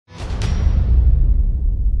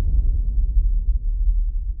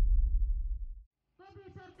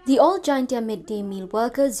The All Jaintia Midday Meal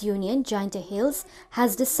Workers Union, Jaintia Hills,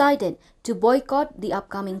 has decided to boycott the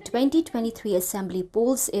upcoming 2023 Assembly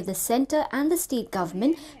polls if the centre and the state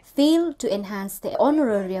government fail to enhance their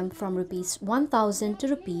honorarium from Rs 1,000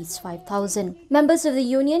 to Rs 5,000. Members of the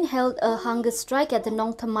union held a hunger strike at the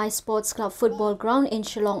Nong Thamai Sports Club football ground in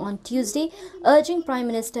Shillong on Tuesday, urging Prime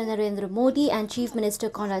Minister Narendra Modi and Chief Minister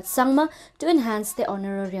Conrad Sangma to enhance their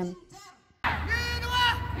honorarium.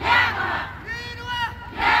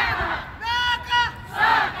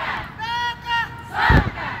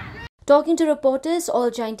 Talking to reporters,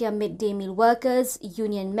 All Jaintia Midday Meal Workers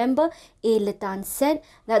Union member A. Litan said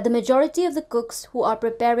that the majority of the cooks who are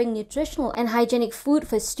preparing nutritional and hygienic food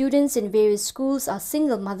for students in various schools are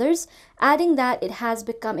single mothers, adding that it has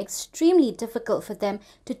become extremely difficult for them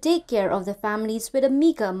to take care of their families with a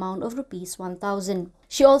meager amount of Rs 1,000.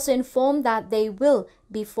 She also informed that they will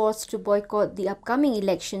be forced to boycott the upcoming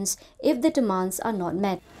elections if the demands are not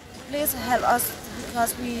met. Please help us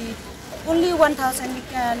because we only 1,000 we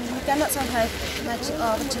cannot survive much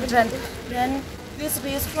of children. Then this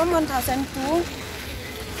raise from 1,000 to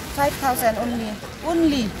 5,000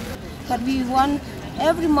 only. But we want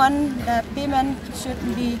every month the payment should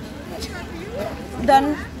be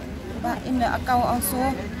done in the account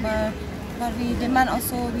also. But we demand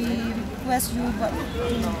also, we request you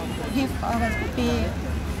to give our pay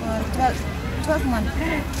for 12 months.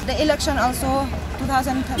 The election also,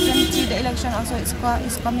 2023, the election also is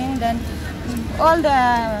coming. Then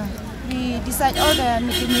we decide all the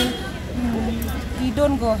meeting, we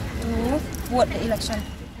don't go to vote the election.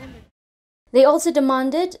 They also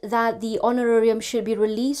demanded that the honorarium should be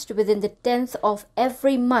released within the 10th of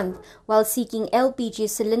every month while seeking LPG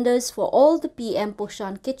cylinders for all the PM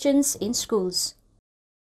Poshan kitchens in schools.